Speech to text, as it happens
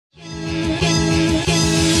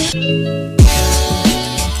Well,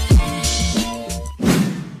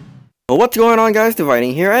 what's going on, guys?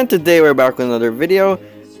 Dividing here, and today we're back with another video.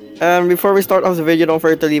 And before we start off the video, don't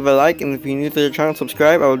forget to leave a like, and if you're new to the channel,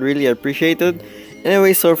 subscribe. I would really appreciate it.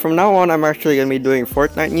 Anyway, so from now on, I'm actually gonna be doing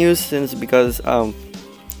Fortnite news because the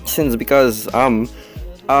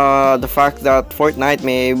fact that Fortnite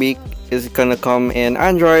maybe is gonna come in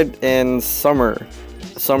Android in summer.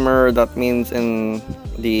 Summer, that means in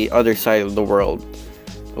the other side of the world.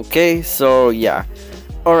 Okay, so yeah.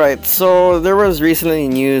 Alright, so there was recently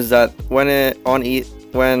news that when E3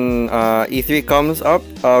 comes up,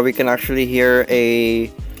 we can actually hear a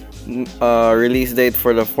release date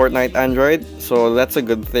for the Fortnite Android, so that's a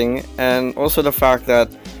good thing. And also the fact that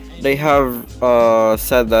they have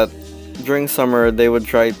said that during summer they would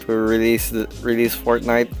try to release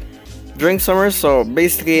Fortnite during summer. So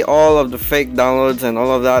basically all of the fake downloads and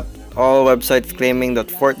all of that, all websites claiming that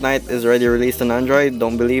Fortnite is already released on Android,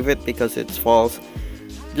 don't believe it because it's false.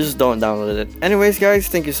 Just don't download it. Anyways, guys,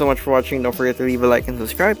 thank you so much for watching. Don't forget to leave a like and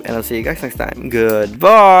subscribe, and I'll see you guys next time.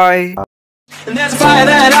 Goodbye. And there's a fire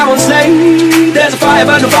that I will slay. There's a fire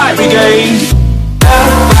burn the fire brigade.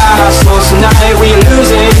 So tonight we